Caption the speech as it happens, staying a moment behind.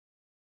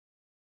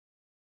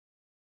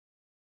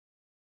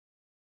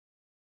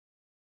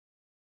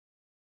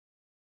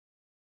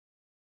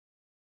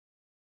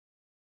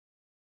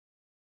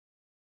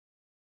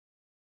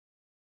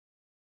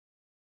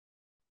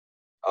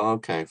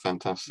Okay,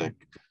 fantastic.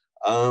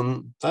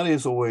 That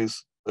is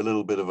always a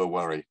little bit of a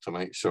worry to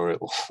make sure it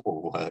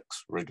all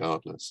works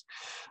regardless.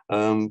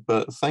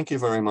 But thank you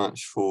very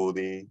much for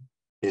the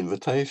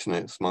invitation.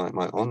 It's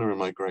my honor and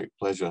my great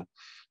pleasure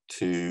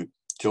to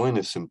join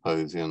this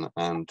symposium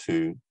and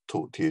to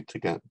talk to you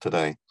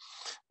today.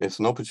 It's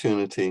an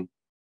opportunity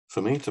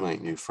for me to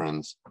make new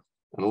friends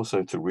and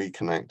also to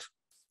reconnect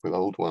with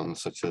old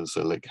ones such as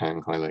Lik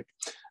Hang. Hi Lik.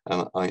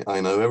 And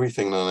I know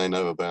everything that I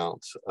know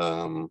about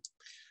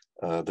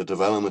the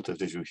development of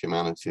digital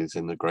humanities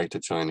in the Greater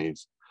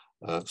Chinese,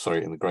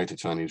 in the Greater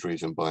Chinese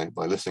region by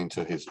listening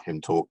to him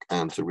talk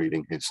and to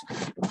reading his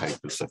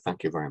papers. So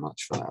thank you very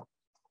much for that.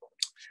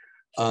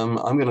 I'm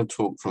going to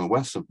talk from a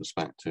Western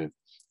perspective,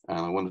 and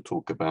I want to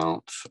talk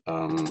about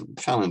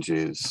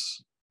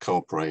challenges,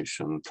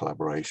 cooperation,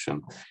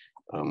 collaboration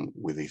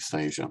with East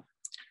Asia.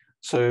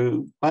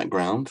 So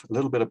background, a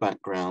little bit of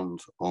background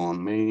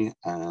on me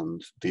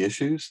and the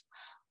issues,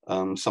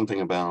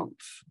 something about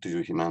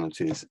digital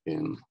humanities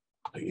in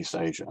East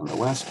Asia and the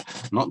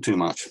West. Not too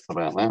much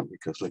about that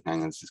because Lik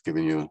Hang has just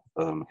given you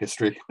a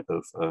history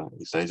of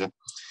East Asia.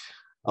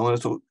 I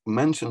want to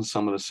mention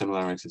some of the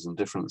similarities and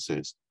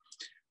differences,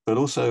 but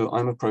also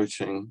I'm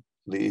approaching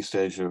the East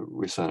Asia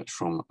research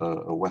from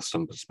a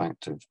Western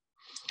perspective.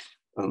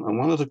 And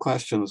one of the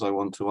questions I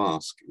want to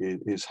ask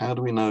is how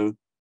do we know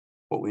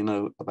what we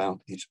know about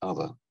each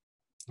other?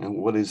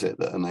 And what is it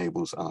that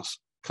enables us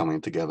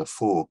coming together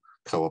for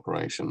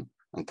cooperation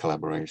and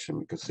collaboration?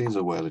 Because these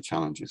are where the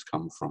challenges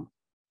come from.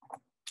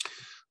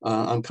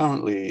 I'm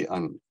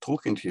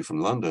talking to you from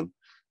London,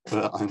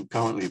 but I'm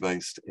currently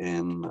based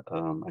in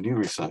a new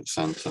research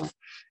center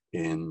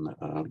in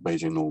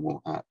Beijing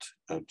Normal at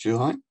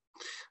Zhuhai.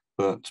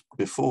 But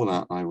before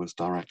that, I was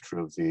director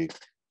of the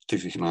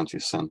Digital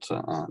Humanities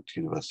Center at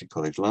University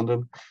College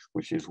London,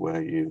 which is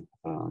where you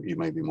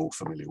may be more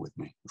familiar with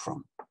me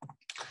from.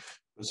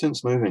 But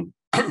since moving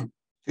to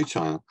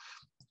China,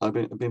 I've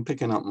been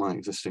picking up my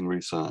existing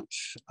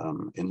research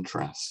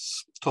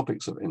interests,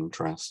 topics of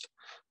interest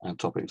and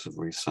topics of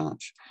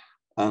research.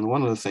 And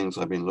one of the things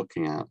I've been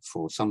looking at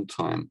for some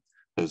time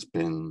has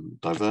been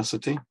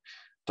diversity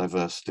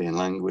in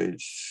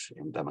language,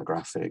 in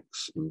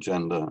demographics, in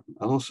gender,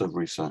 and also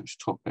research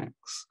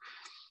topics.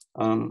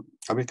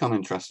 I've become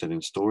interested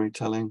in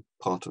storytelling,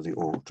 part of the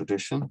oral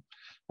tradition,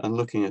 and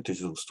looking at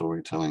digital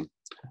storytelling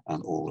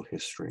and oral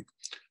history.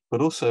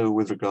 But also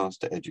with regards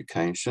to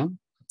education,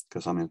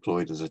 because I'm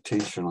employed as a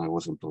teacher and I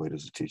was employed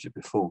as a teacher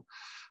before.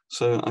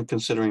 So I'm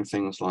considering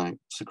things like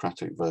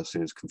Socratic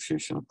versus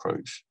Confucian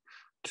approach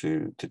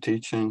to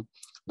teaching,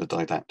 the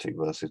didactic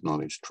versus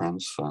knowledge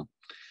transfer.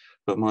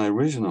 But my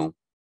original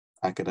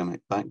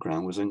academic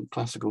background was in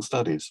classical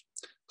studies.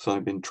 So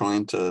I've been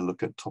trying to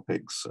look at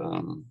topics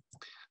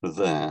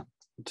there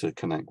to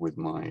connect with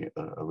my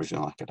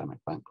original academic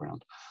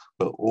background.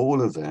 But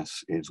all of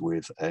this is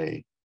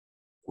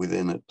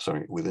within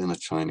a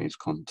Chinese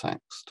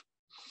context.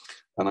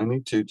 And I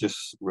need to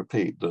just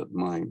repeat that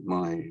my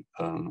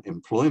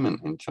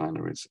employment in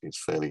China is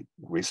fairly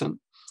recent.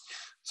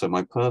 So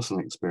my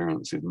personal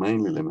experience is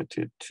mainly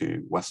limited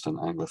to Western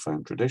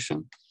Anglophone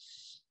tradition,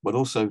 but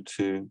also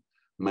to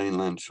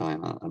mainland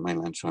China and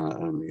mainland China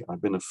only.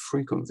 I've been a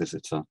frequent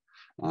visitor,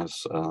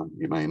 as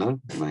you may know,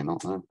 you may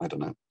not know, I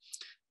don't know,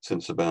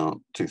 since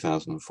about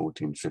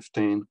 2014-15,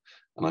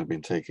 and I've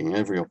been taking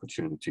every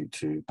opportunity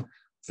to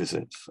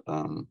visit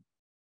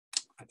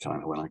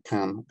China when I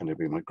can, and it'll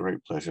be my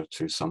great pleasure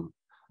to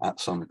at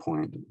some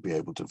point be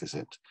able to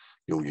visit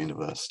your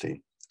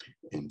university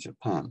in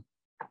Japan.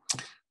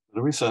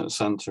 The research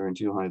center in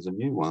Zhuhai is a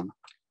new one.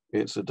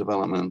 It's a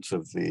development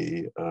of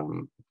the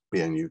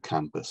BNU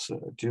campus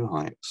at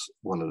Zhuhai. It's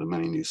one of the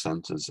many new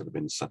centers that have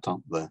been set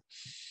up there.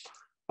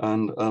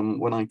 And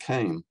when I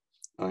came,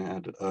 I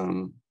had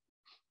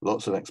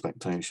lots of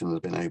expectations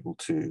of being able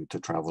to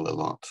travel a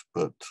lot,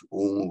 but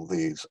all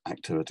these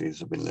activities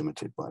have been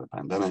limited by the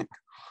pandemic.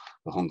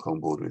 The Hong Kong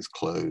border is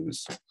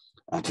closed,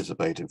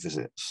 anticipated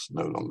visits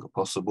no longer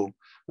possible,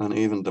 and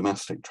even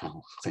domestic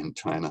travel in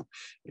China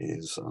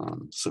is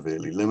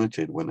severely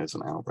limited. When there's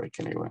an outbreak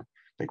anywhere,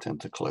 they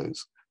tend to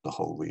close the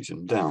whole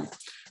region down.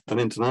 And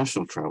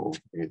international travel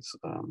is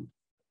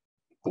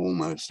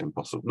almost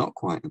impossible, not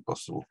quite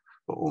impossible,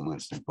 but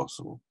almost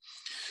impossible.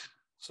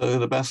 So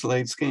the best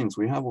laid schemes,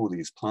 we have all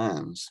these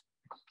plans,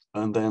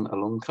 and then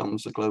along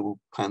comes the global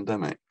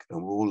pandemic,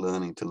 and we're all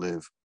learning to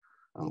live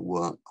and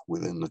work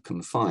within the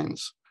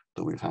confines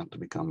that we've had to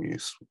become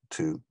used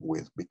to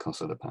with because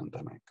of the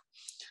pandemic.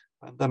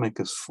 Pandemic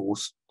has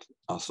forced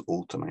us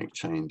all to make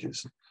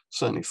changes,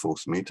 certainly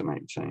forced me to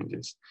make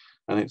changes,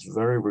 and it's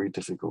very, very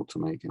difficult to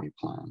make any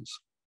plans.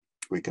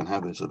 We can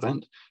have this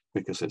event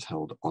because it's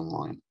held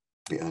online,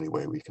 the only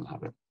way we can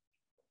have it.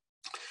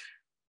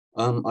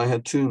 I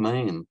had two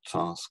main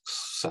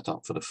tasks set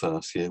up for the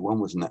first year. One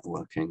was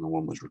networking and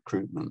one was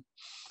recruitment.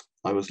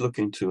 I was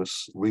looking to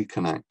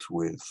reconnect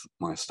with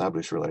my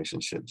established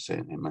relationships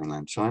in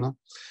mainland China,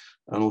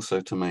 and also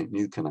to make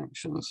new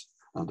connections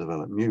and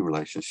develop new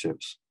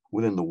relationships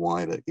within the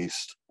wider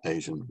East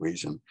Asian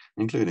region,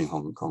 including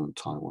Hong Kong,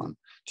 Taiwan,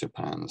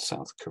 Japan, and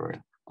South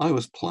Korea. I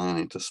was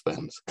planning to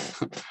spend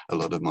a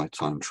lot of my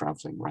time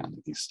traveling around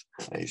the East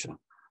Asia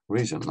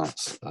region.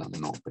 That's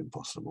not been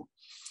possible.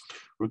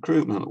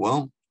 Recruitment,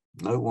 well,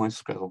 no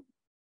wide-scale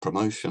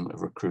promotion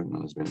of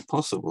recruitment has been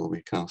possible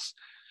because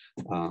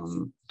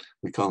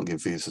we can't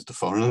give visas to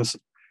foreigners.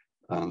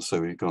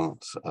 So we've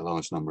got a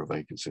large number of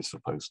vacancies for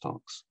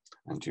postdocs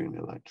and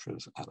junior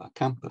lecturers at our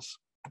campus.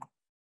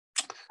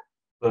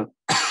 But,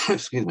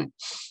 excuse me,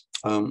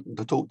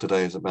 the talk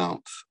today is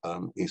about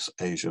East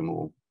Asia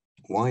more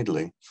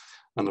widely.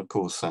 And of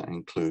course, that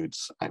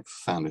includes, I've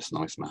found this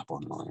nice map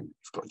online.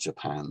 It's got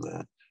Japan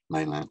there,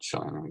 mainland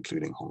China,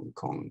 including Hong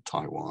Kong,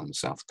 Taiwan,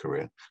 South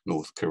Korea,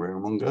 North Korea,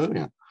 and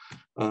Mongolia.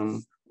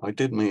 I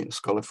did meet a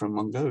scholar from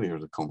Mongolia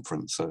at a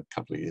conference a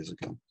couple of years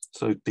ago.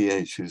 So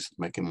DH is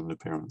making an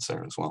appearance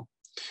there as well.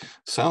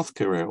 South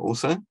Korea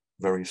also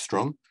very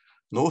strong.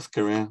 North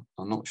Korea,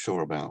 I'm not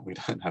sure about. We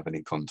don't have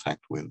any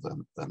contact with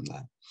them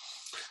there.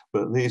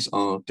 But these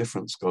are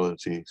different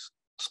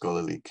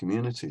scholarly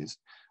communities,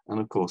 and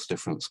of course,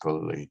 different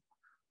scholarly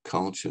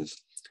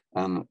cultures.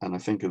 And I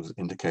think it was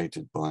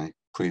indicated by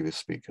previous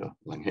speaker,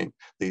 Lang Hing,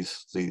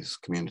 these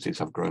communities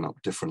have grown up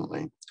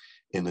differently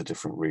in the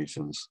different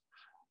regions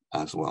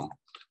as well.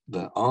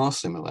 There are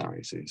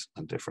similarities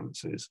and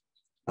differences.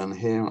 And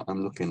here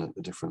I'm looking at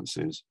the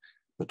differences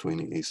between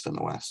the East and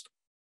the West.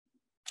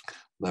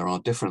 There are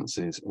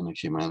differences in the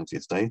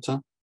humanities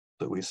data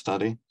that we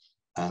study,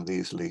 and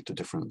these lead to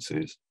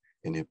differences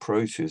in the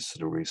approaches to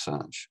the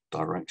research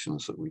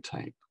directions that we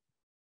take.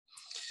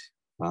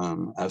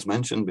 As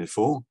mentioned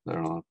before,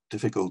 there are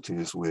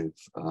difficulties with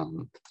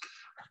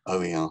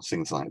OER,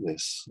 things like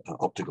this,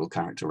 optical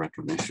character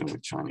recognition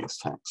with Chinese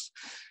text.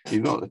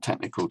 You've got the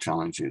technical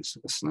challenges,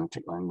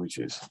 semantic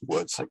languages,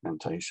 word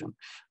segmentation.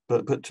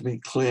 But to be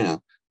clear,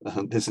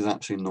 this is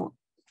actually not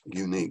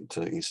unique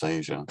to East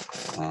Asia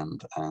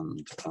and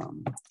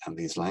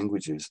these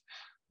languages.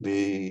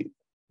 The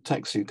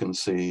text you can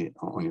see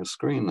on your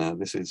screen there,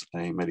 this is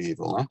a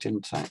medieval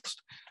Latin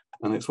text,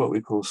 and it's what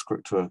we call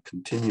scriptura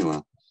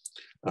continua,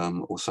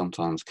 or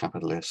sometimes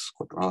capital S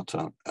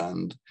quadrata.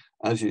 And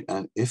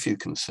if you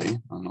can see,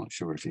 I'm not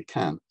sure if you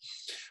can,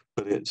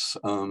 but it's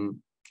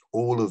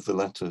all of the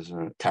letters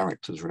or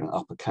characters are in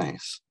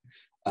uppercase,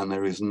 and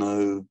there is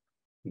no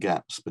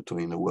gaps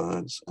between the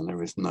words, and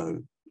there is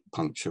no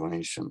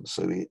punctuation.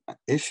 So the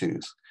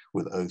issues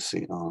with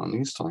OCR and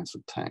these types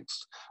of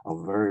texts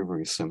are very,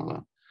 very similar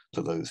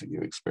to those that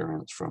you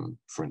experience from,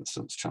 for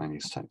instance,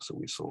 Chinese texts that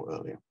we saw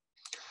earlier.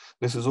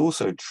 This is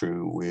also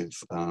true with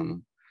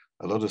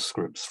a lot of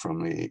scripts from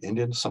the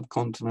Indian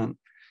subcontinent,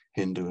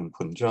 Hindu and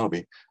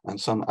Punjabi, and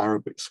some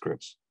Arabic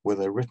scripts where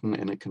they're written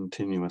in a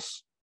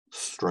continuous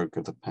stroke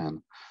of the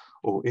pen,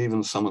 or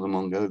even some of the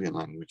Mongolian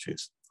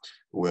languages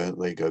where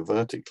they go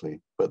vertically,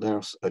 but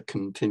there's a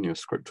continuous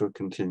script to a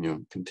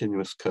continuum,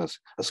 continuous cursive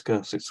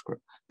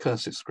script,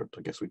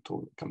 I guess we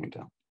call it, coming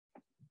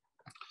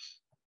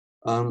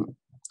down.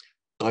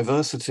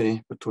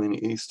 Diversity between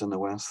the East and the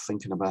West,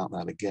 thinking about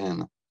that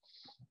again.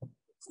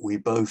 We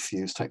both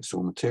use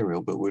textual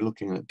material, but we're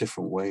looking at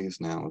different ways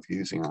now of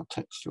using our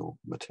textual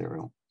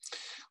material.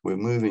 We're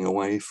moving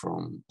away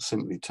from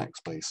simply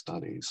text-based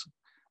studies,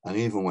 and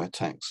even where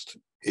text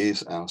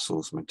is our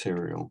source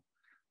material,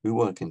 we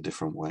work in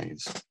different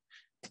ways.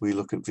 We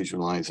look at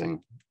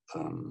visualizing,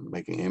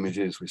 making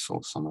images. We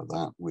saw some of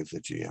that with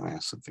the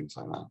GIS and things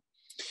like that.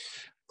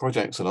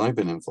 Projects that I've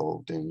been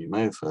involved in, you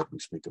may have heard me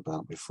speak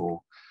about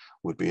before,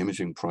 would be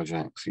imaging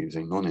projects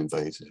using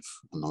non-invasive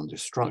and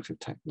non-destructive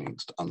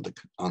techniques to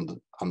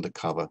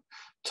undercover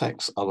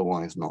texts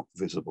otherwise not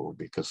visible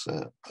because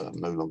they're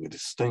no longer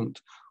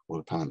distinct, or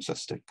the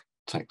palimpsestic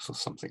text or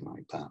something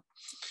like that.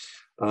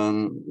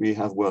 We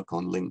have work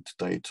on linked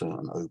data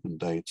and open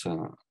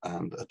data,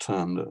 and a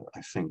term that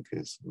I think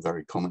is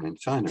very common in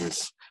China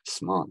is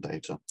smart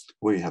data,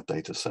 where you have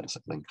data sets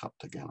that link up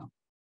together.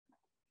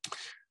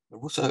 There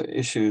are also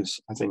issues,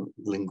 I think,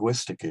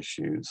 linguistic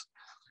issues,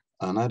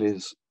 and that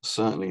is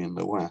certainly in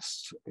the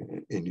West,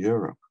 in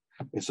Europe,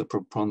 it's a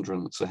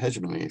preponderance, a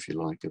hegemony, if you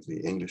like, of the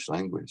English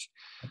language.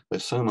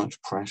 There's so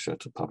much pressure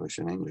to publish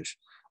in English.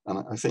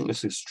 And I think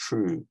this is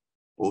true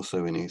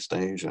also in East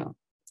Asia.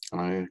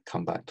 And I'll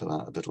come back to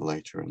that a little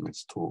later in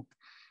this talk.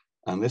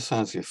 And this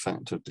has the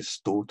effect of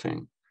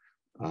distorting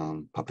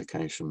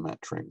publication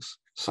metrics,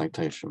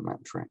 citation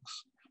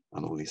metrics,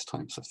 and all these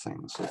types of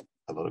things that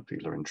a lot of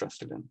people are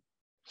interested in.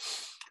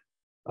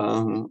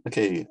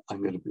 Okay,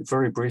 I'm going to be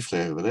very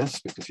briefly over this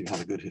because you had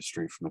a good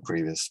history from the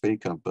previous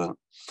speaker, but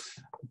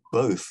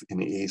both in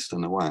the East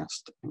and the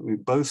West, we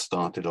both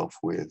started off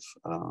with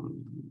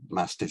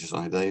mass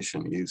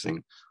digitization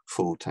using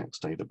full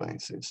text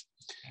databases.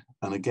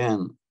 And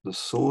again, the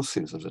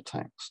sources of the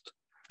text,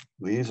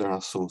 these are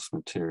our source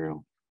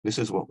material. This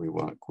is what we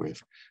work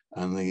with,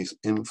 and these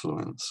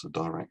influence the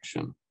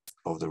direction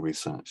of the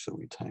research that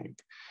we take.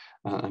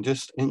 And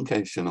just in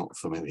case you're not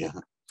familiar,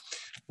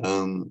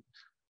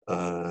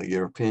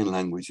 European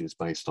languages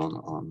based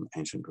on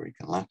ancient Greek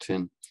and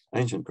Latin.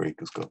 Ancient Greek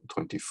has got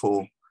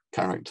 24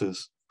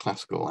 characters,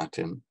 classical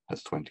Latin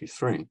has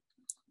 23.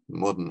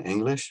 Modern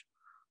English,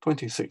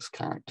 26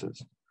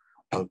 characters.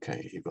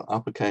 Okay, you've got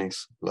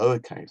uppercase,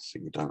 lowercase,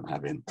 that you don't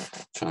have in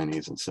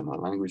Chinese and similar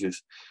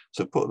languages.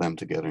 So put them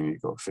together and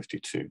you've got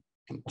 52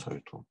 in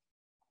total.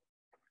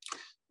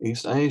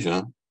 East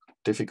Asia,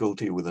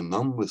 difficulty with the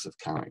numbers of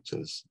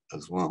characters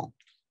as well.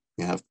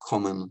 You have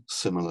common,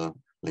 similar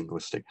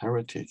linguistic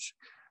heritage.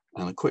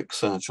 And a quick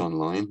search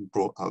online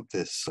brought up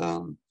this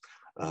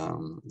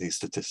these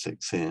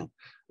statistics here.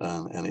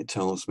 And it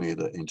tells me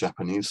that in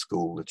Japanese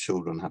school, the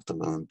children have to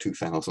learn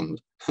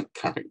 2,000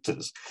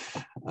 characters.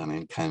 And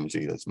in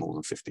kanji, there's more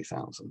than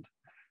 50,000.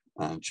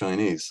 And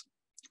Chinese,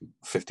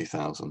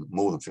 50,000,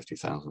 more than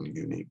 50,000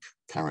 unique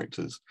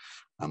characters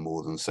and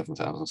more than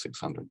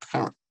 7,600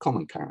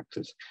 common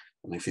characters.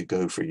 And if you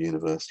go for a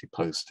university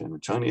post in a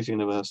Chinese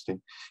university,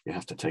 you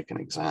have to take an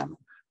exam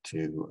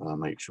to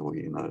make sure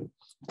you know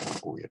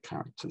all your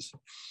characters.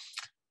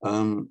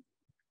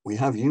 We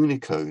have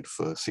Unicode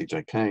for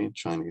CJK,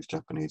 Chinese,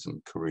 Japanese,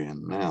 and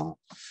Korean now.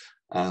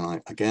 And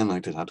I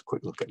did have a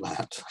quick look at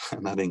that.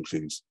 And that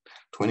includes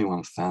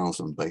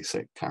 21,000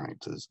 basic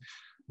characters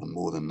and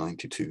more than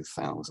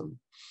 92,000.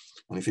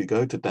 And if you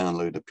go to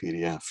download a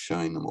PDF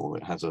showing them all,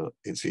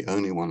 it's the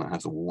only one that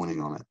has a warning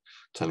on it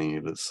telling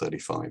you there's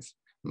 35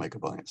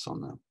 megabytes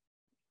on there.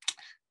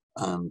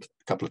 And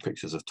a couple of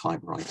pictures of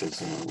typewriters,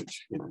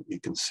 which you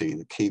can see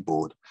the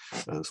keyboard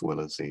as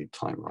well as the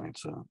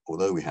typewriter.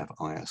 Although we have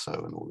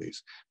ISO and all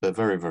these, they're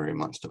very, very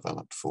much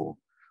developed for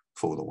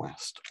the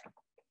West,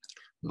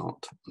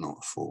 not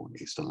for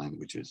Eastern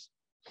languages.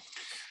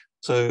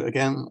 So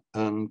again,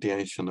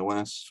 DH and the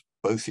West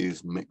both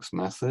use mixed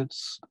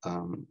methods,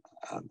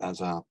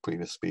 as our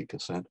previous speaker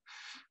said,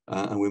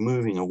 and we're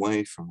moving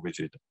away from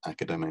rigid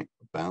academic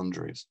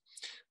boundaries.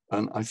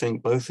 And I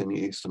think both in the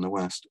East and the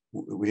West,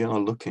 we are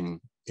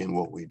looking in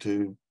what we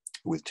do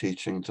with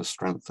teaching to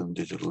strengthen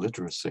digital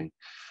literacy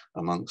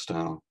amongst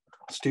our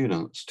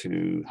students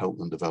to help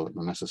them develop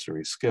the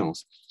necessary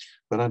skills.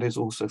 But that is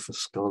also for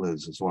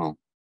scholars as well.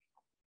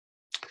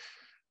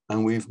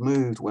 And we've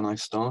moved, when I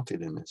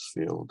started in this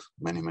field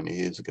many, many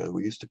years ago,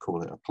 we used to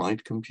call it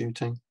applied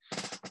computing,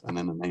 and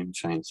then the name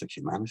changed to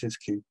humanities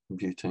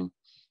computing.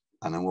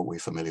 And then what we're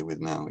familiar with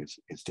now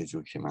is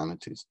digital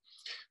humanities.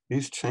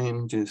 These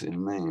changes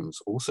in names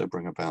also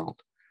bring about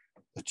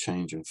a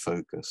change in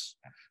focus.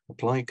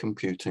 Applied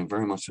computing,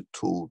 very much a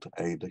tool to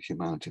aid the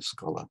humanities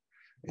scholar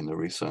in the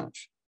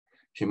research.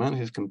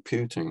 Humanities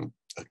computing,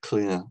 a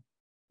clear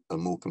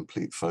and more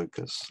complete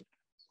focus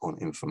on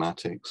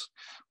informatics,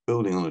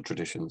 building on the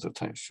traditions of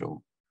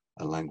textual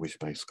and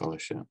language-based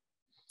scholarship.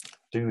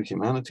 Digital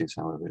humanities,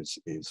 however,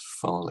 is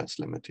far less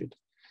limited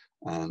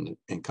and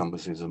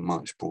encompasses a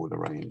much broader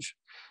range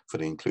for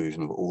the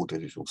inclusion of all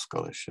digital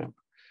scholarship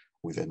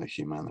within the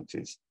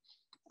humanities.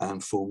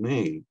 And for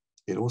me,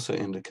 it also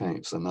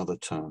indicates another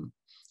term,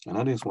 and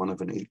that is one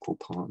of an equal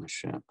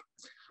partnership.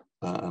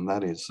 And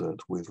that is that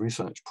with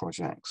research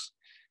projects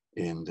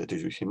in the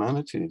digital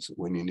humanities,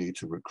 when you need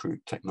to recruit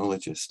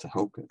technologists to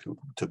help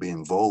to be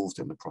involved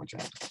in the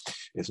project,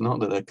 it's not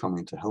that they're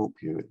coming to help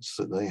you, it's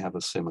that they have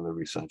a similar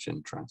research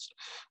interest.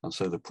 And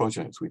so the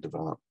projects we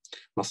develop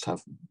must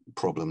have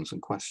problems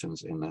and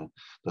questions in there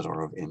that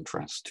are of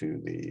interest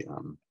to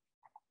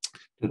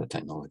the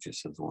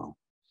technologists as well.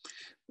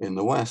 In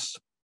the West,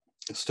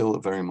 it's still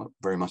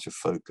very much a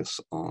focus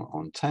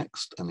on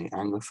text and the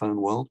Anglophone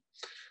world,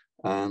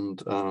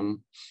 and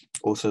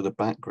also the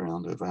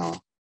background of our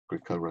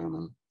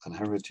Greco-Roman and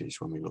heritage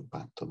when we look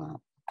back to that,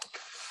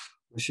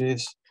 which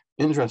is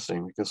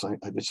interesting because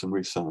I did some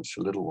research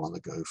a little while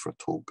ago for a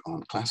talk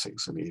on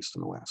classics in the East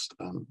and the West.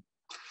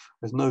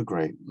 There's no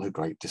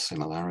great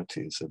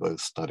dissimilarities. They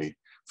both study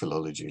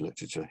philology,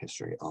 literature,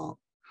 history, art,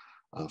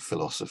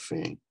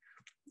 philosophy,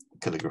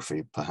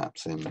 calligraphy,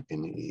 perhaps in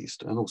the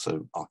East, and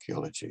also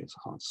archaeology as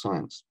a hard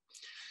science.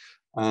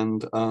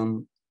 And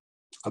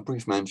a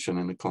brief mention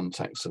in the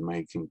context of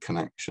making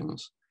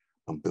connections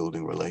and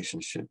building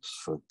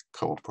relationships for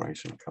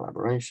cooperation and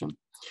collaboration.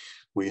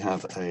 We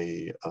have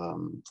a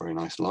very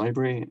nice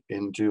library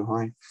in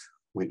Zhuhai,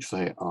 which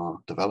they are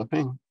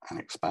developing and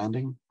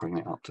expanding, bringing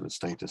it up to the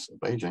status of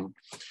Beijing.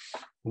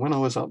 When I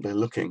was up there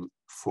looking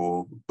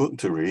for a book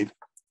to read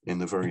in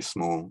the very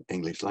small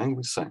English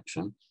language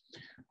section,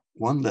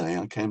 one day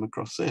I came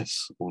across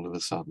this all of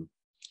a sudden.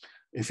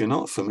 If you're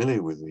not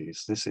familiar with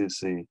these, this is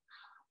the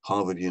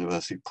Harvard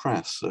University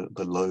Press,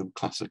 the Loeb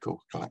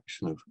Classical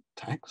Collection of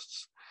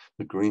Texts.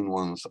 The green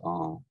ones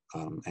are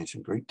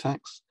ancient Greek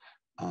texts,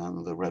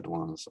 and the red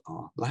ones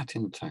are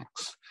Latin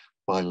texts,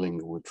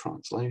 bilingual with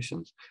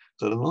translations.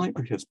 So the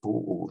library has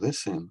brought all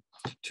this in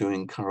to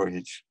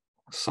encourage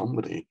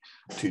somebody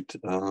to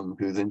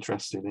who's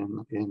interested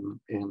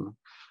in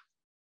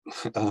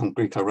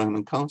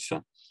Greco-Roman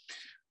culture.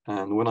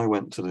 And when I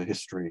went to the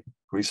History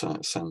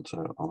Research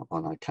Center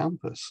on our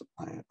campus,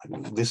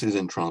 this is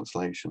in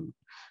translation,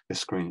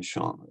 this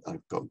screenshot,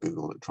 I've got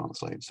Google that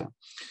translates it.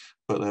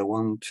 But there are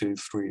 1, 2,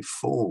 3,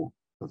 4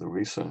 of the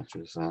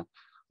researchers there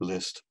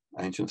list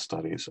ancient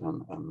studies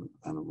and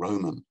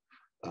Roman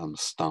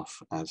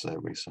stuff as their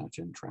research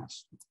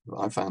interest.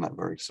 I found that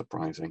very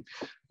surprising.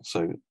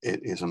 So it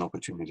is an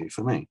opportunity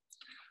for me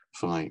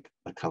to make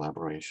a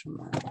collaboration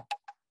there.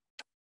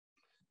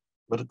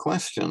 But a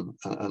question,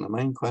 and the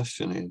main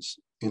question is,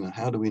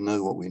 how do we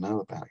know what we know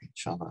about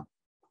each other?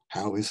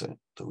 How is it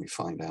that we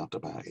find out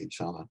about each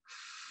other?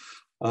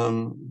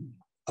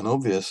 An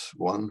obvious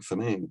one for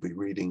me would be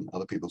reading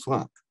other people's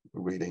work,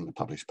 reading the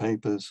published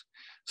papers,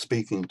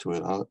 speaking to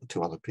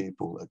other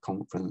people at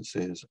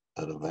conferences,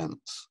 at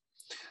events,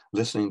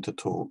 listening to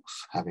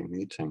talks, having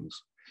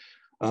meetings.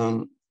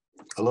 A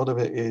lot of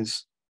it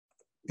is,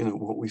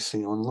 what we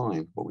see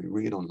online, what we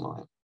read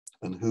online,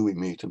 and who we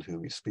meet and who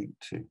we speak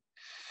to.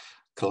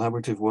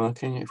 Collaborative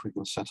working, if we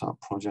can set up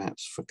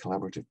projects for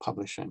collaborative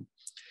publishing.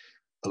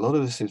 A lot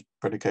of this is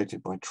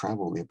predicated by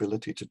travel. The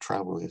ability to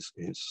travel is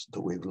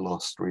that we've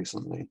lost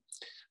recently,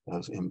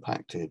 has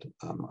impacted,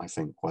 I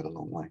think, quite a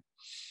long way.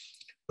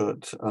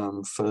 But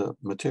for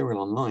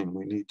material online,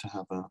 we need to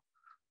have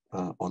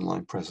an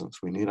online presence.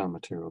 We need our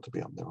material to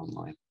be up there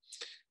online.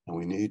 And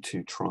we need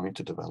to try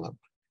to develop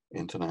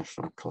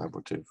international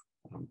collaborative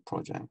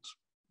projects.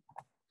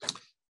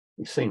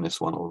 You've seen this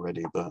one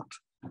already, but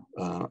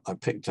I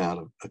picked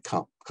out a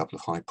couple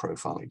of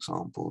high-profile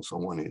examples.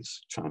 One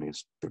is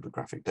Chinese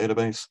Bibliographic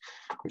Database,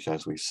 which,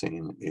 as we've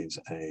seen, is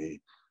a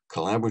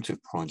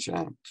collaborative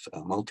project,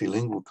 a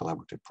multilingual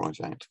collaborative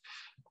project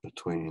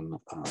between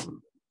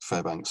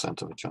Fairbanks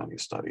Center for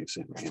Chinese Studies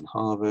in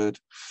Harvard,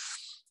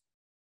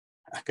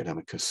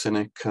 Academia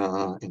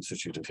Sinica,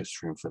 Institute of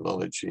History and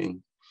Philology,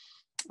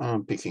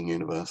 and Peking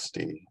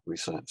University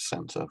Research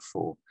Center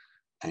for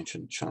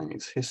Ancient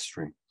Chinese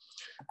History.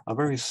 Our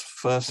very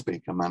first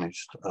speaker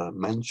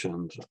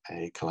mentioned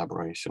a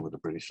collaboration with the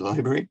British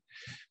Library,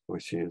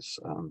 which is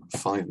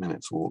 5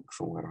 minutes walk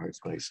from where I was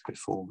based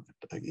before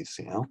at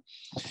UCL.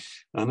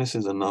 And this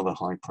is another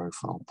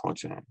high-profile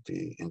project,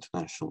 the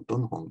International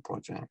Dunhuang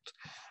Project.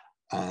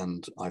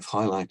 And I've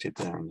highlighted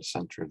there in the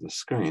center of the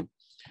screen,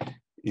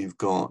 you've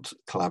got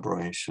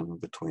collaboration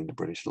between the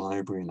British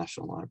Library,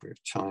 National Library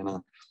of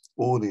China,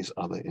 all these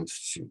other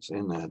institutes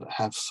in there that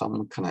have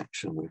some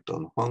connection with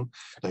Dunhuang.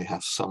 They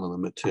have some of the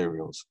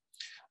materials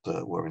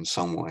that were in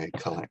some way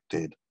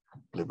collected,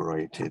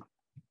 liberated,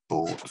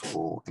 bought,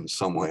 or in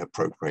some way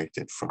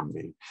appropriated from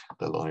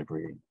the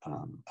library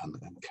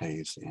and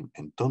caves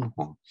in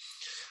Dunhuang.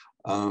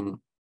 And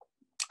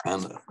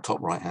at the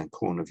top right-hand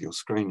corner of your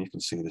screen, you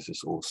can see this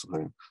is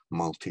also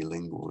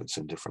multilingual. It's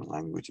in different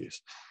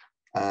languages.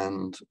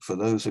 And for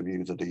those of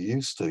you that are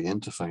used to the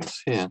interface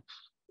here,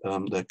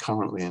 they're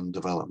currently in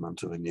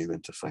development of a new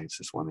interface.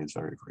 This one is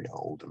very, very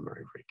old and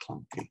very, very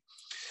clunky.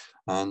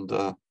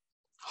 And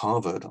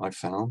Harvard, I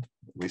found,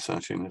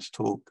 researching this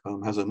talk,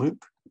 has a MOOC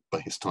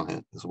based on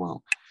it as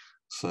well.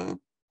 So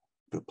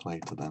good play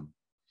to them.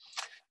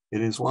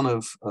 It is one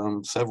of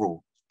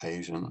several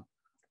Asian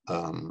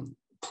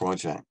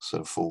projects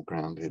that are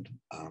foregrounded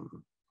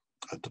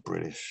at the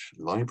British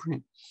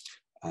Library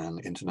and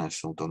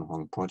International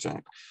Dunhuang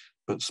Project.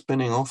 But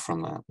spinning off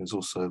from that, there's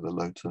also the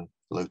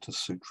Lotus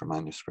Sutra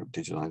Manuscript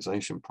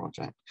Digitalization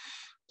Project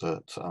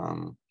that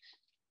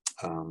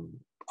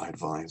I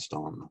advised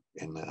on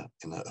in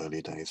the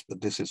early days, but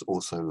this is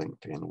also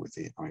linked in with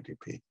the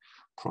IDP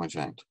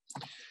project.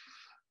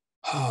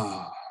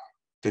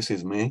 This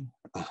is me,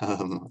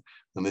 and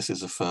this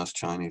is the first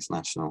Chinese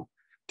National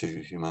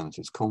Digital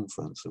Humanities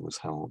Conference that was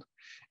held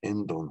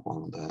in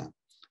Dunhuang there,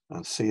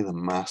 and see the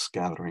mass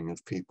gathering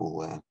of people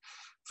there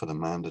for the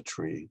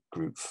mandatory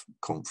group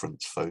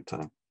conference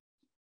photo.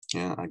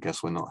 Yeah, I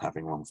guess we're not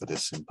having one for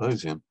this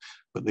symposium,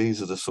 but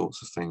these are the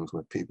sorts of things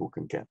where people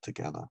can get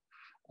together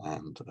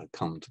and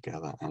come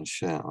together and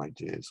share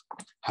ideas,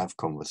 have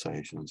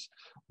conversations,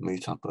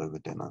 meet up over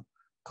dinner,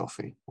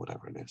 coffee,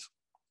 whatever it is.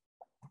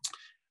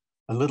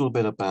 A little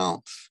bit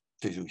about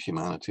digital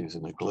humanities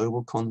in a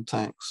global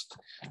context.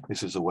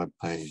 This is a web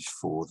page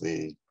for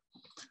the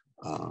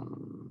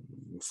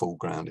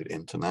full-grounded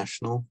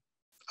international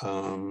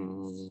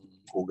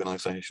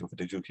organization for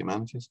digital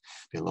humanities,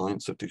 the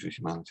Alliance of Digital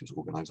Humanities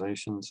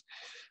Organizations.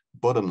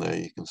 Bottom there,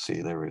 you can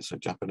see there is a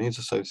Japanese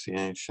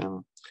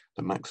association,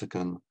 the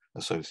Mexican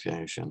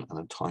association, and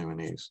a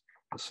Taiwanese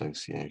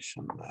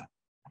association there.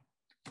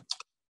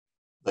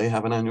 They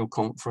have an annual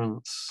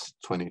conference.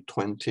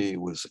 2020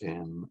 was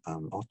in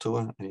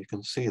Ottawa, and you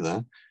can see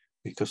there,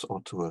 because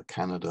Ottawa,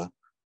 Canada,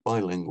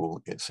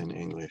 bilingual, it's in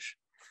English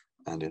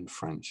and in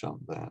French up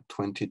there.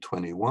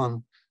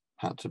 2021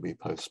 had to be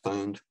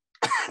postponed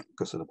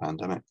because of the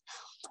pandemic,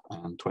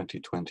 and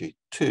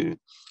 2022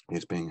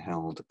 is being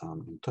held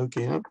in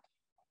Tokyo.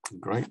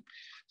 Great.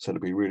 So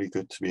it'd be really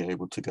good to be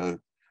able to go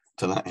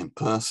to that in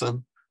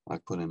person. I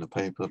put in a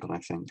paper, but I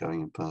think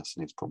going in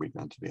person is probably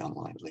going to be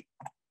unlikely.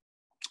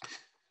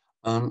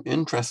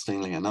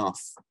 Interestingly enough,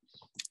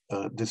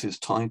 this is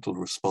titled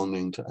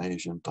Responding to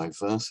Asian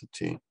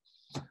Diversity.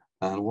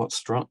 And what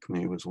struck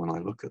me was when I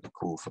look at the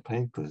call for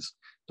papers,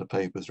 the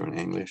papers are in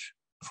English,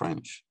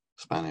 French,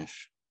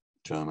 Spanish,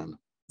 German,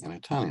 and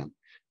Italian.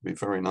 It'd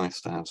be very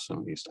nice to have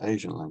some East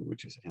Asian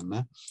languages in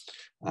there.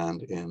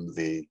 And in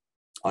the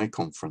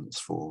iConference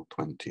for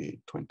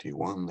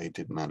 2021, they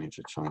did manage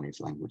a Chinese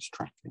language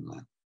track in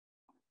there.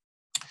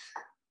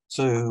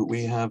 So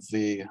we have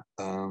the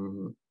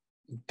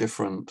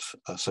different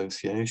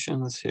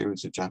associations. Here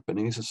is the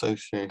Japanese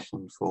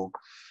Association for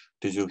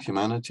Digital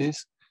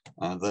Humanities.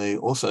 They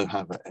also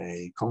have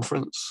a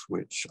conference,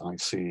 which I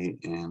see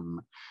in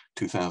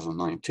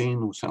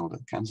 2019 was held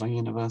at Kansai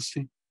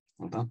University.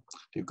 Well done,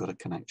 you've got a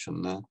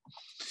connection there.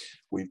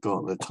 We've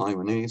got the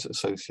Taiwanese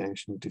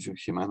Association of Digital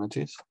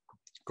Humanities,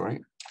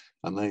 great.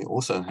 And they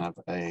also have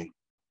a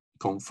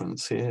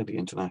conference here, the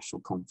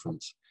International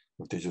Conference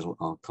of Digital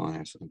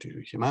Archives and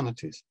Digital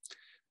Humanities.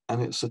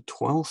 And it's the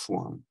 12th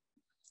one.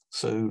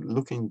 So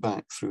looking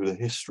back through the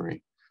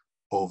history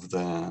of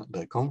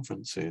their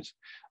conferences,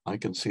 I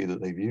can see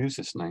that they've used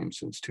this name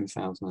since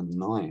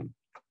 2009.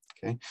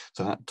 Okay,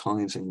 so that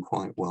ties in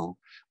quite well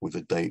with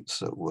the dates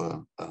that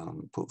were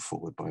put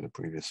forward by the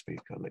previous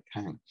speaker, Lik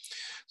Hang.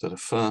 So the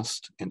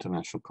first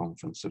International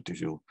Conference of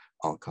Digital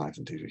Archives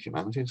and Digital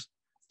Humanities,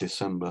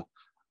 December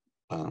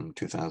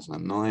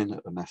 2009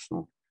 at the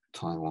National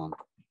Taiwan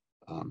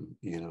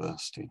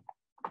University.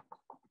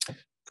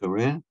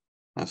 Korea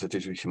has a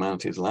Digital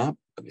Humanities Lab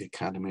at the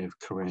Academy of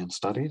Korean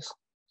Studies.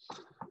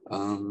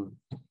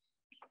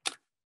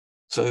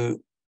 So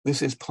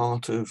this is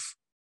part of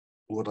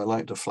what I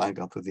like to flag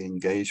up of the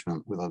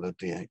engagement with other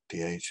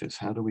DHs.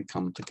 How do we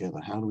come together?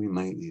 How do we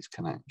make these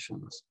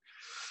connections?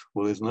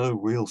 Well, there's no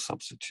real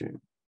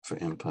substitute for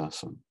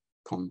in-person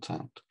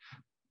contact,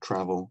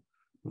 travel,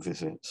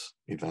 visits,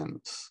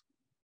 events,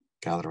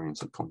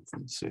 gatherings at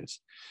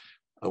conferences.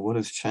 What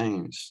has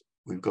changed?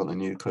 We've got a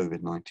new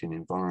COVID-19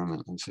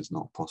 environment, and this is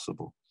not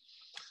possible.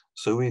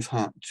 So we've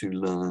had to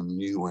learn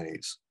new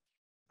ways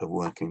of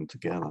working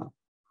together,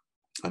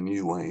 and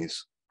new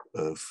ways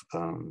of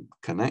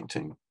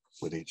connecting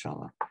with each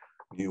other,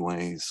 new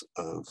ways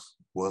of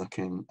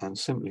working and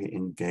simply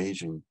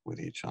engaging with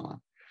each other.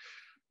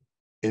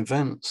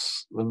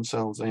 Events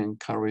themselves, they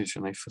encourage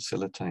and they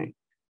facilitate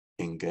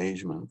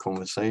engagement,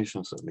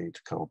 conversations that lead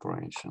to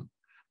cooperation,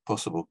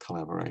 possible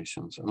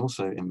collaborations, and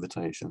also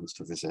invitations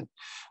to visit.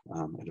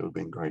 It would have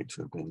been great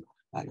to have been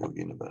at your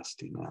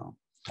university now.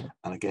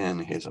 And again,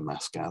 here's a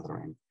mass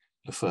gathering,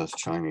 the first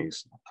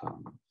Chinese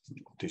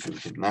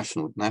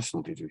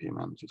National Digital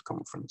Humanities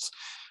Conference.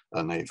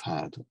 And they've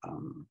had,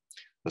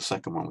 the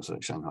second one was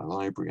at Shanghai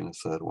Library, and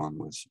the third one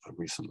was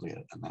recently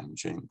at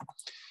Nanjing.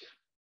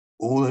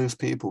 All those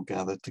people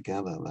gathered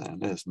together there,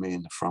 and there's me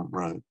in the front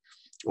row.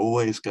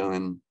 Always go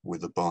in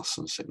with the boss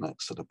and sit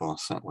next to the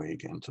boss, that way you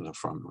get into the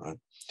front row.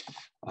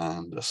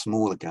 And a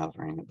smaller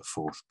gathering at the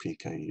 4th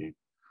PKU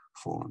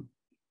Forum.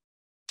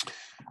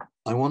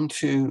 I want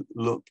to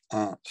look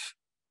at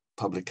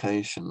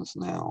publications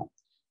now,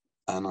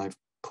 and I've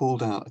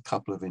pulled out a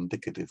couple of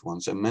indicative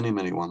ones. There are many,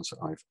 many ones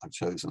that I've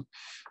chosen,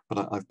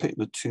 but I've picked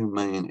the two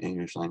main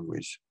English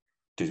language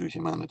digital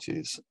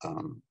humanities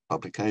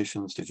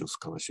publications, Digital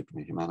Scholarship in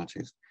the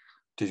Humanities,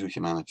 Digital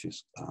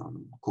Humanities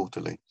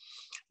Quarterly,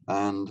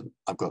 and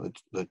I've got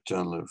the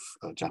Journal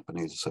of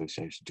Japanese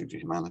Association of Digital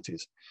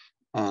Humanities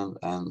and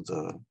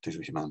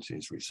Digital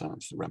Humanities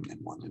Research, the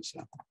remnant one is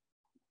there.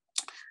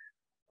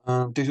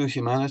 Digital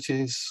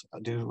Humanities,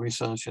 Digital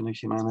Research in the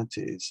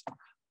Humanities,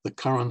 the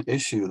current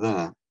issue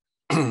there,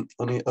 on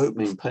the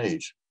opening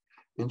page,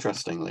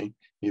 interestingly,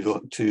 you've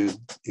got two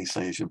East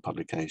Asian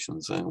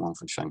publications there, one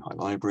from Shanghai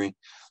Library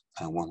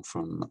and one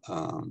from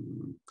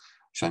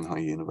Shanghai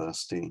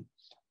University.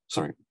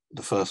 Sorry,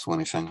 the first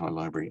one is Shanghai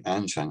Library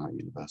and Shanghai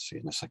University,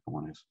 and the second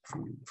one is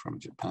from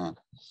Japan.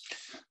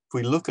 If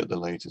we look at the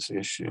latest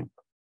issue,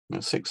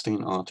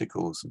 16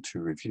 articles and 2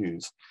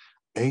 reviews,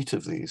 8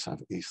 of these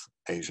have East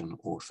Asian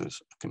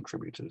authors,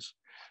 contributors,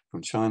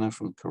 from China,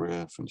 from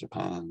Korea, from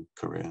Japan,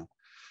 Korea,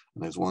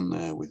 and there's one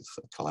there with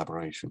a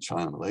collaboration,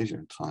 China, Malaysia,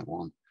 and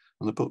Taiwan,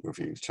 and the book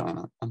reviews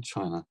China and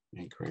China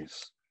in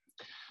Greece.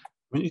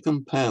 When you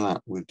compare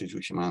that with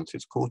Digital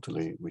Humanities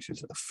Quarterly, which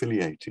is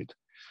affiliated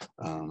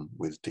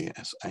with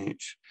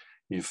DSH,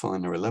 you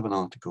find there are 11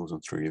 articles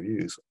and 3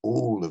 reviews.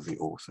 All of the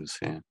authors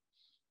here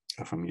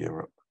are from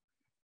Europe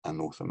and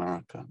North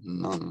America,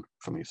 none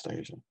from East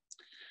Asia,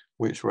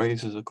 which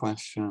raises a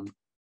question,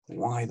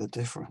 why the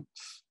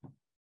difference?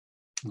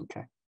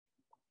 Okay.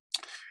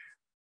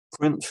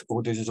 Print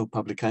or digital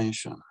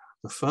publication.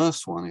 The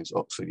first one is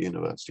Oxford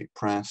University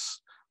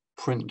Press,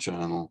 print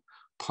journal,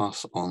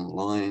 plus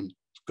online,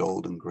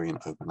 gold and green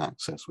open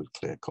access with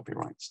clear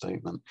copyright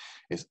statement.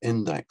 It's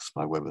indexed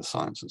by Web of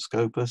Science and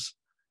Scopus.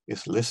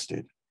 It's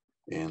listed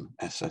in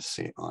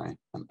SSCI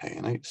and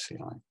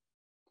ANHCI.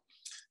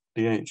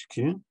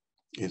 DHQ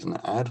is an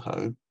ad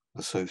hoc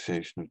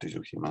Association of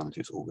Digital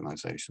Humanities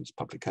Organizations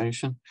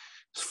publication.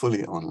 It's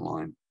fully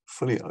online,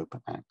 fully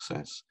open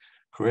access,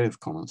 Creative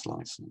Commons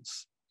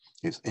license.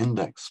 It's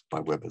indexed by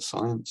Web of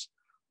Science,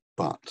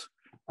 but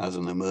as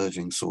an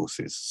emerging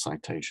sources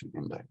citation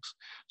index.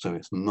 So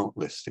it's not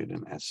listed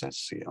in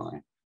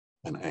SSCI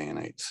and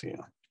ANHCI.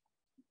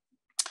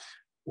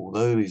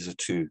 Although these are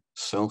two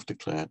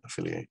self-declared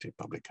affiliated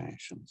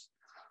publications,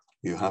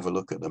 you have a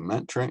look at the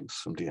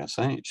metrics from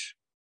DSH,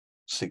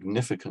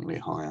 significantly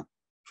higher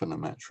for the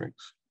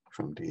metrics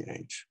from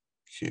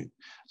DHQ.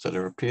 So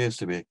there appears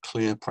to be a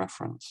clear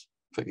preference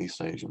for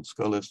East Asian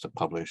scholars to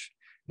publish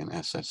in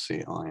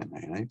SSCI and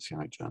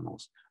ANHCI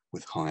journals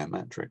with higher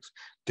metrics,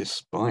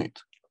 despite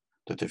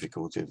the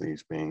difficulty of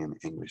these being in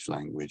English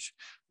language.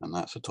 And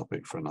that's a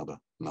topic for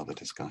another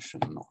discussion,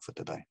 not for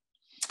today.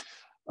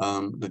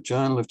 The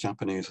Journal of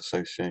Japanese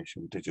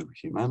Association of Digital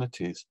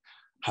Humanities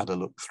had a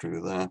look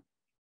through there.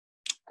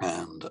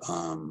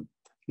 And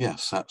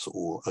yes, that's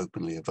all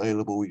openly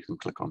available. You can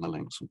click on the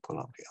links and pull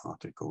up the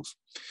articles.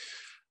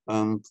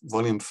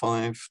 Volume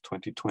 5,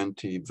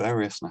 2020,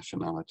 various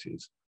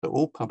nationalities. They're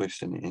all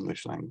published in the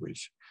English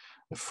language.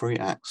 A free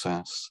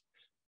access,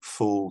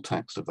 full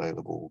text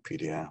available,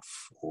 PDF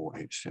or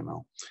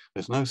HTML.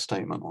 There's no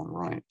statement on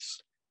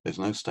rights. There's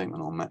no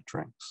statement on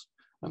metrics.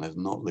 And there's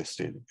not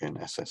listed in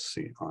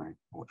SSCI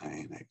or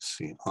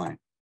ANHCI.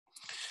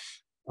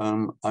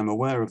 I'm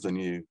aware of the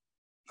new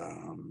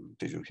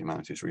digital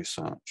humanities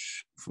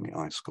research from the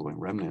iSchool in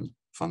Remlin,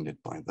 funded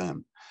by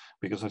them,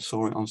 because I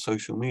saw it on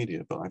social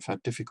media, but I've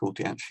had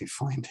difficulty actually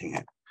finding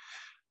it.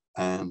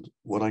 And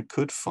what I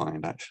could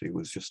find actually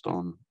was just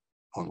on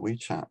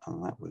WeChat,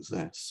 and that was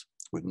this,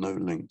 with no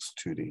links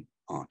to the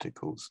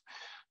articles.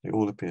 They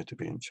all appear to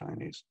be in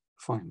Chinese.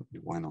 Fine,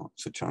 why not?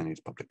 It's a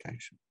Chinese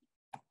publication.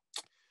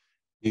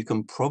 You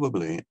can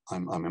probably,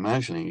 I'm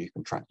imagining you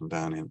can track them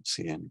down in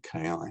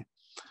CNKI,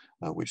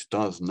 which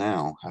does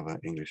now have an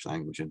English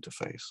language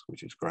interface,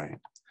 which is great.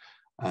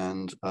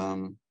 And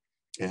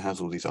it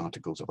has all these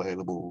articles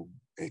available.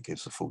 It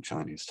gives the full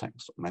Chinese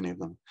text, many of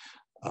them.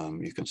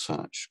 You can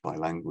search by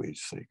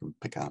language, so you can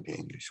pick out the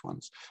English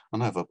ones.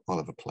 And I'll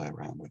have a play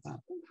around with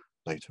that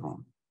later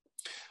on.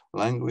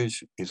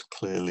 Language is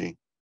clearly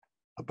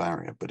a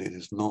barrier, but it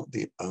is not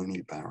the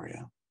only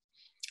barrier.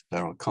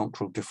 There are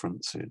cultural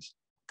differences.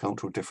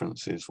 Cultural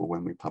differences for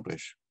when we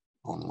publish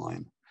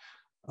online.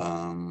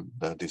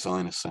 There are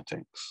design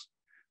aesthetics.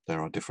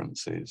 There are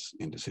differences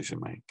in decision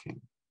making.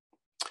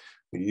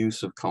 The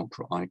use of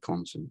cultural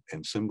icons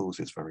and symbols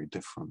is very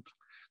different.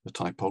 The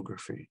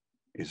typography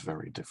is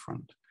very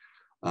different.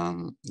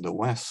 The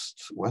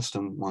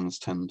Western ones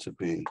tend to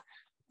be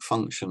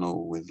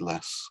functional with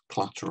less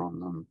clutter on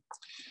them.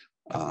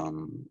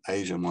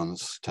 Asian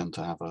ones tend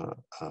to have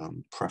a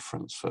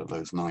preference for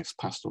those nice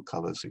pastel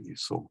colors that you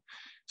saw,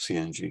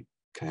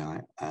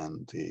 CNGKI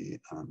and the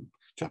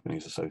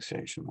Japanese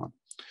Association one.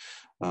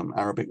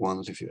 Arabic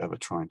ones, if you ever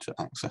try to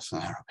access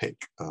an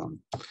Arabic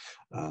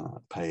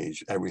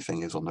page,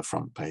 everything is on the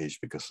front page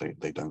because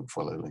they don't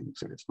follow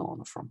links. If it's not on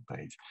the front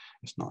page,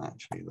 it's not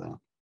actually there.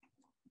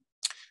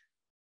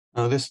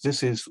 Now this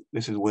is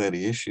where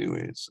the issue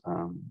is.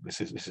 This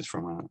is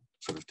from a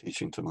sort of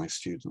teaching to my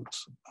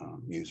students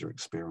user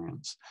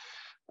experience,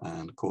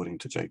 and according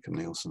to Jacob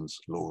Nielsen's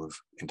law of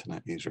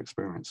internet user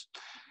experience.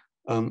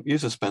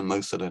 Users spend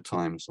most of their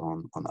times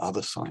on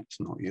other sites,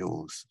 not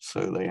yours.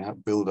 So they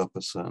build up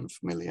a certain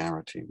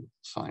familiarity with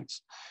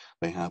sites.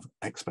 They have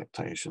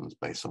expectations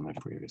based on their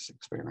previous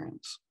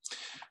experience.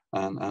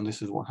 And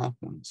this is what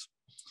happens.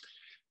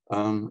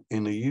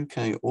 In the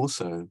UK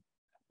also,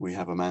 we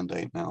have a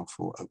mandate now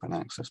for open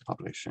access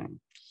publishing.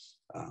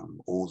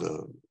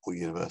 All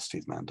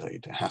universities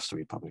mandate, it has to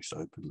be published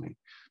openly.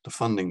 The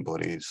funding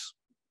bodies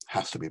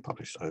has to be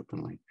published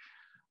openly.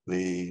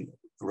 The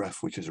REF,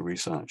 which is a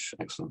research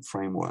excellent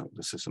framework,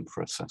 the system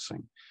for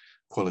assessing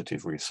quality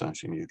of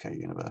research in UK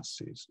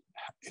universities,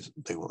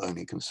 they will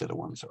only consider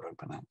ones that are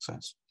open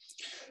access.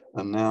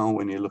 And now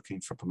when you're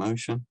looking for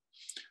promotion,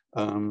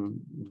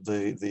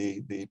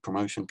 the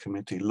promotion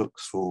committee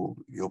looks for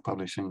your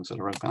publishings that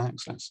are open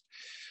access.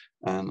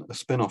 And a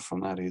spin-off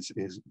from that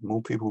is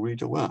more people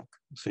read your work.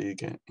 So you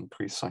get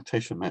increased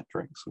citation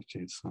metrics, which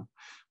is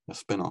a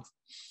spin-off.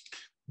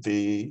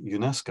 The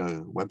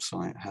UNESCO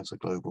website has a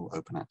global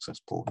open access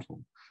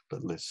portal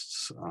that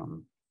lists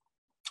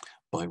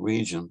by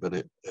region, but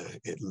it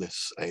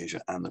lists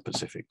Asia and the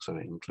Pacific, so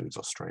it includes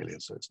Australia,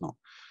 so it's not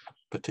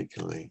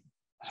particularly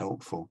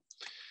helpful.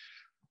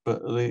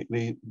 But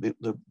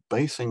the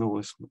basing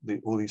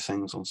all these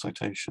things on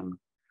citation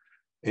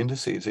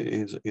indices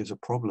is a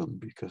problem,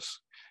 because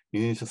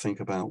you need to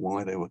think about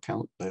why they were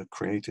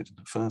created in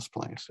the first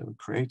place. They were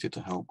created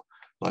to help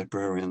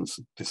librarians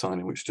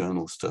deciding which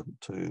journals to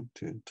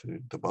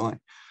buy,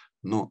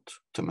 not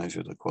to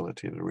measure the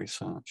quality of the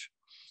research.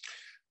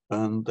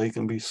 And they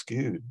can be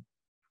skewed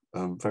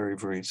very,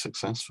 very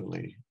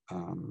successfully.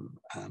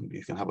 And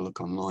you can have a look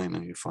online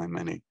and you find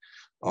many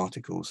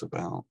articles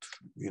about,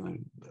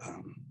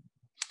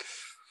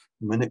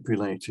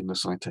 manipulating the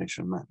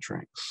citation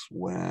metrics,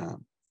 where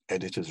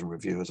editors and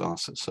reviewers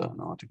ask that certain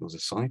articles are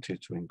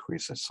cited to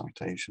increase their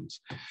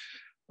citations.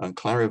 And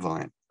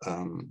Clarivate,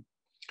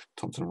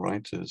 Thomson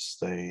Reuters,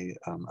 they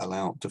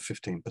allow up to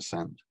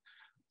 15%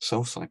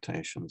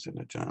 self-citations in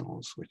the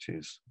journals, which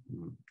is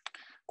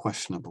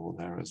questionable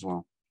there as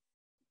well.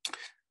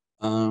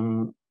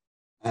 And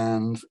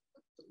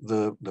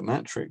the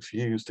metrics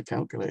used to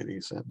calculate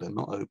these, they're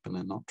not open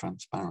and not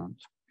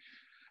transparent.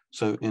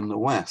 So in the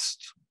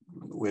West,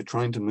 we're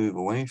trying to move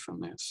away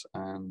from this,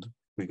 and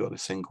we've got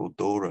this thing called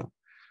DORA,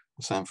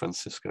 the San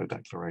Francisco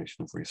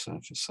Declaration of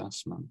Research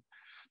Assessment,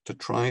 to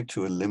try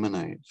to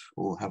eliminate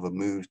or have a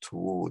move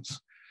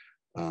towards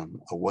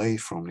away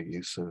from the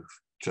use of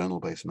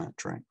journal-based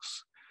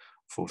metrics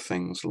for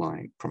things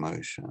like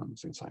promotion,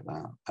 things like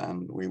that.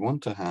 And we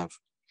want to have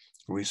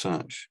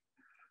research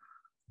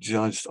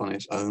judged on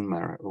its own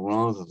merit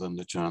rather than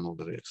the journal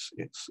that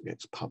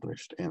it's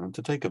published in, and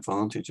to take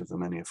advantage of the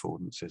many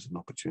affordances and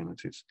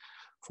opportunities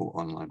for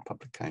online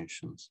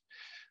publications.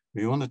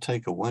 We want to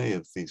take away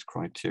of these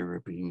criteria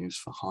being used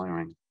for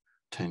hiring,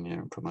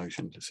 tenure and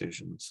promotion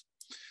decisions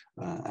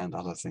and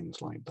other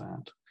things like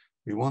that.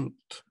 We want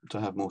to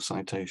have more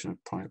citation of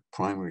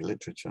primary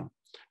literature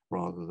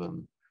rather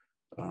than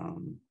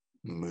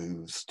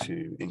moves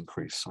to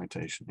increase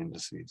citation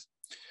indices.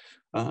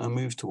 A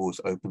move towards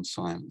open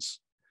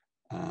science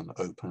and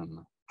the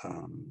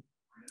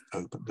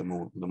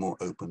more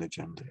open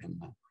agenda in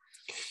there.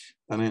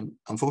 And then,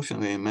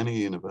 unfortunately, in many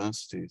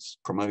universities,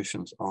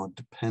 promotions are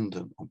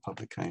dependent on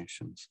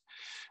publications,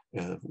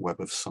 Web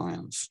of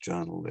Science,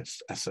 Journal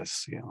List,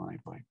 SSCI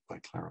by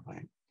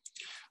Clarivate.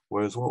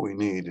 Whereas what we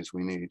need is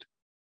we need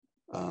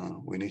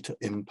to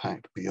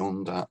impact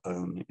beyond our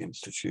own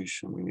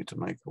institution. We need to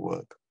make the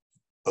work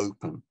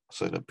open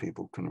so that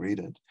people can read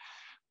it.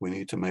 We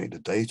need to make the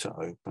data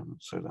open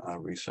so that our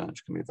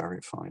research can be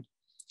verified.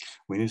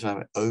 We need to have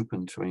it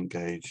open to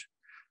engage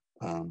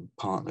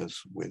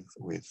partners with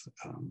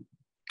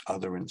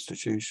other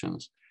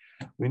institutions.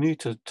 We need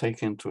to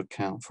take into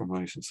account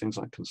promotions, things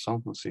like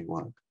consultancy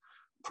work,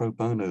 pro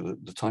bono,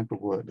 the type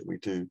of work that we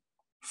do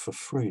for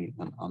free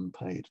and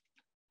unpaid.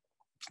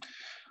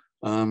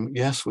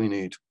 Yes, we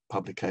need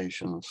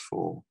publications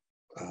for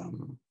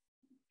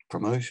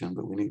promotion,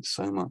 but we need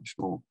so much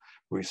more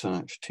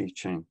research,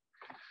 teaching,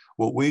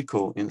 what we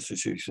call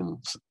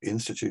institutional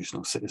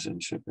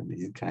citizenship in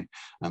the UK,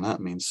 and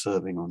that means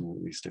serving on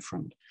all these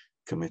different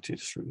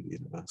committees through the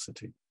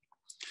university.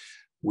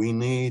 We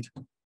need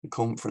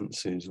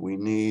conferences, we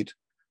need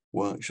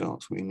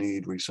workshops, we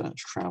need research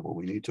travel,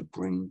 we need to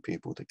bring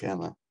people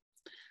together.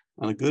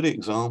 And a good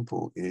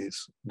example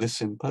is this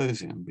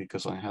symposium,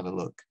 because I had a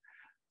look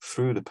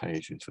through the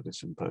pages for the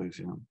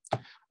symposium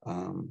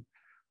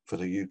for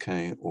the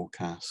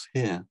UK-ORCAS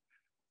here,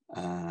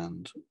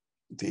 and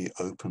the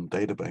open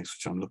database,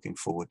 which I'm looking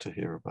forward to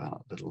hear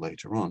about a little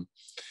later on.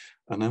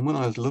 And then when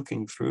I was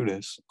looking through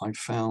this, I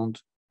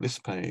found this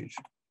page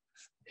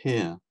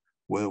here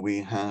where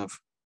we have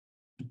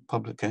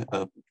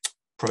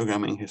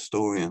programming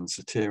historian,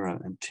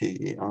 Satira and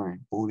TEI,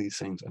 all these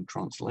things, and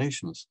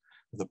translations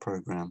of the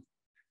program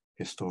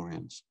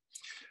historians.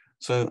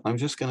 So I'm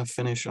just going to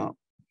finish up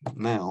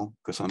now,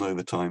 because I'm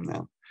over time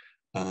now,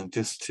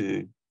 just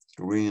to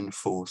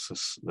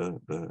reinforce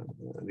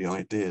the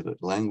idea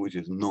that language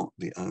is not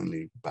the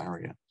only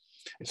barrier.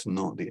 It's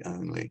not the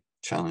only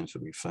challenge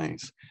that we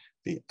face.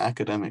 The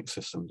academic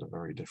systems are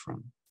very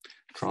different.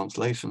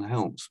 Translation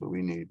helps, but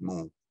we need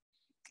more.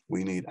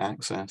 We need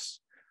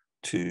access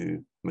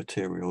to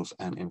materials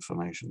and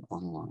information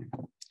online.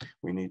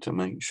 We need to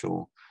make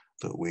sure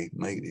that we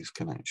make these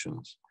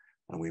connections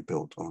and we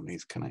build on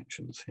these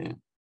connections here.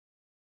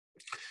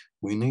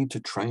 We need to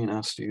train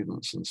our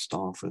students and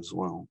staff as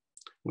well.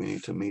 We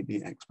need to meet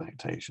the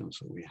expectations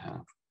that we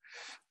have.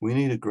 We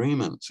need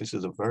agreements. This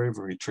is a very,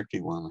 very tricky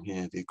one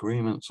here. The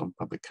agreements on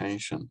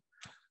publication,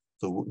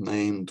 the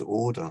named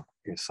order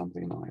is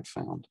something that I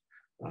found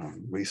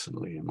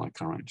recently in my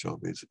current job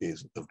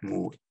is of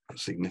more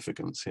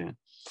significance here.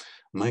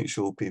 Make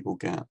sure people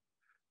get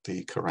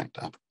the correct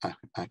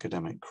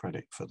academic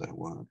credit for their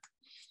work.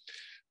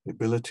 The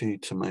ability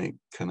to make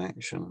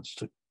connections,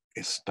 to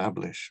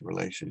establish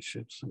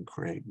relationships and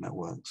create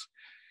networks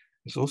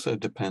is also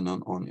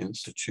dependent on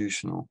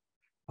institutional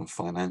and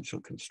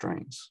financial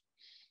constraints.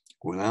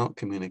 Without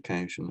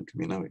communication, there can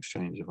be no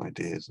exchange of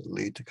ideas that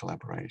lead to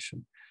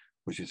collaboration,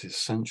 which is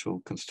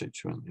essential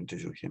constituent in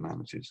digital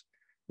humanities,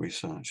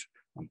 research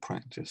and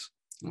practice,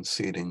 and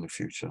seeding the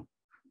future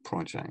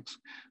projects.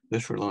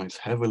 This relies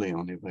heavily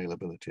on the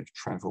availability of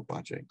travel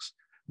budgets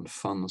and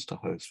funds to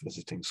host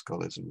visiting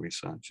scholars and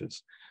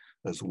researchers,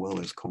 as well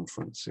as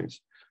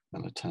conferences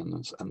and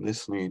attendance. And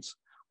this needs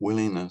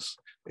willingness.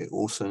 It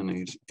also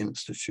needs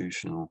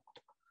institutional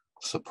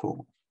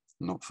support,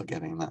 not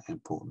forgetting that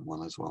important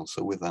one as well.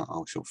 So with that,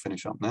 I shall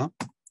finish up now.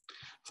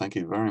 Thank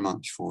you very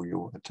much for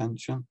your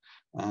attention,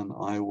 and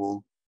I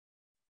will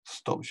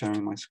stop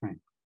sharing my screen.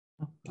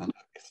 And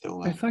still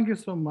there. Thank you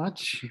so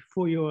much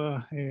for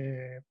your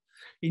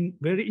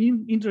very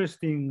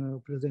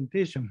interesting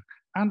presentation,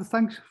 and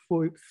thanks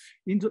for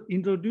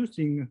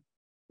introducing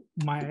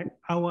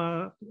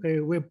our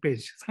web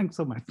page. Thanks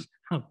so much.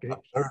 Okay.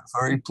 I'm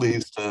very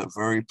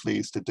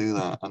pleased to do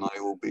that, and I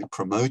will be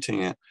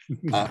promoting it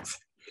at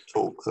the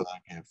talk that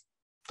I give.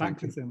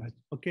 Thank you so much.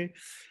 Okay.